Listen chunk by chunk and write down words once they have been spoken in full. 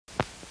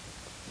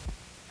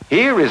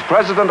Here is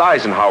President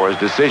Eisenhower's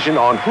decision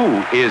on who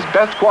is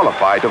best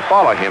qualified to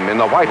follow him in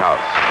the White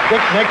House.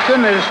 Dick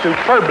Nixon is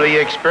superbly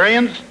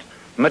experienced,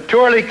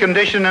 maturely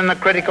conditioned in the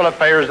critical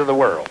affairs of the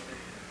world.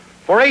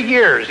 For 8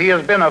 years, he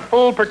has been a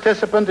full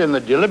participant in the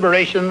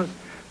deliberations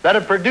that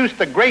have produced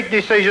the great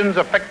decisions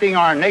affecting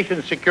our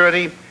nation's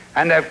security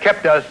and have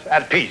kept us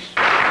at peace.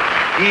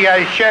 He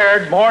has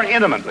shared more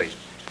intimately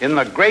in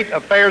the great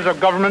affairs of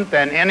government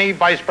than any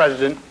vice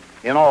president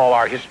in all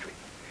our history.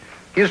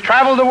 He has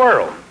traveled the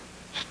world,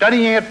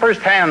 studying at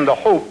firsthand the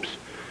hopes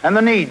and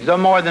the needs of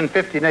more than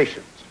 50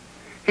 nations.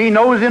 He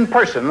knows in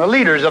person the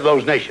leaders of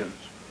those nations,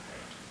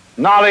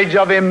 knowledge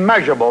of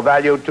immeasurable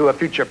value to a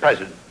future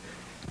president.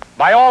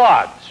 By all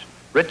odds,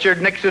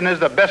 Richard Nixon is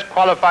the best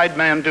qualified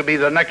man to be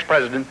the next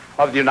president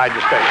of the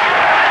United States.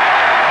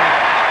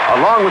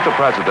 Along with the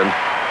president,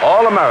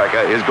 all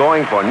America is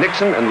going for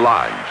Nixon and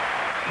Lodge.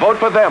 Vote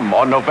for them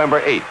on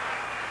November 8th.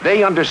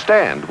 They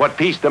understand what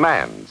peace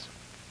demands.